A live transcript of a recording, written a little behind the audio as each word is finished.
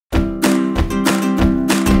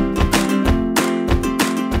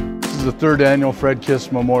the third annual Fred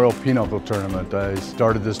Kiss Memorial Pinochle Tournament. I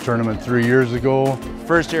started this tournament 3 years ago.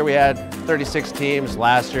 First year we had 36 teams.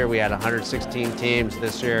 Last year we had 116 teams.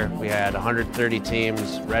 This year we had 130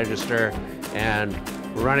 teams register, and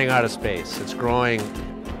we're running out of space. It's growing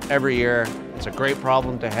every year. It's a great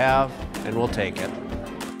problem to have, and we'll take it.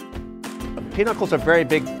 Pinocle's a very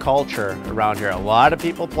big culture around here. A lot of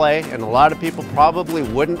people play, and a lot of people probably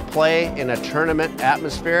wouldn't play in a tournament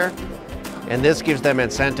atmosphere, and this gives them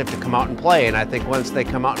incentive to come out and play. And I think once they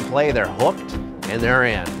come out and play, they're hooked and they're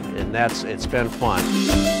in, and it's been fun.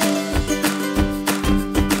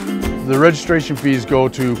 The registration fees go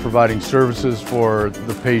to providing services for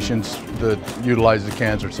the patients that utilize the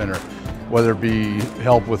Cancer Center, whether it be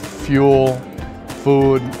help with fuel,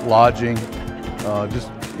 food, lodging,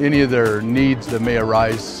 just any of their needs that may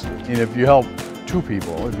arise. And if you help 2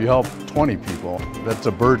 people, if you help 20 people, that's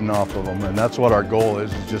a burden off of them, and that's what our goal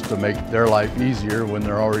is just to make their life easier when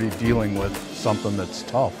they're already dealing with something that's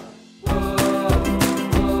tough.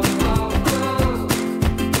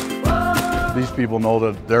 These people know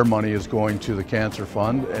that their money is going to the Cancer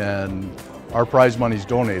Fund, and our prize money is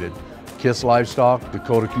donated. KISS Livestock,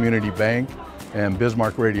 Dakota Community Bank, and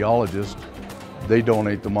Bismarck Radiologist, they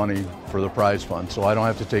donate the money for the prize fund. So I don't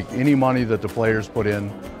have to take any money that the players put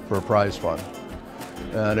in for a prize fund.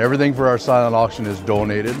 And everything for our silent auction is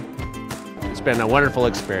donated. It's been a wonderful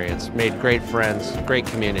experience, made great friends, great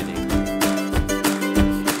community.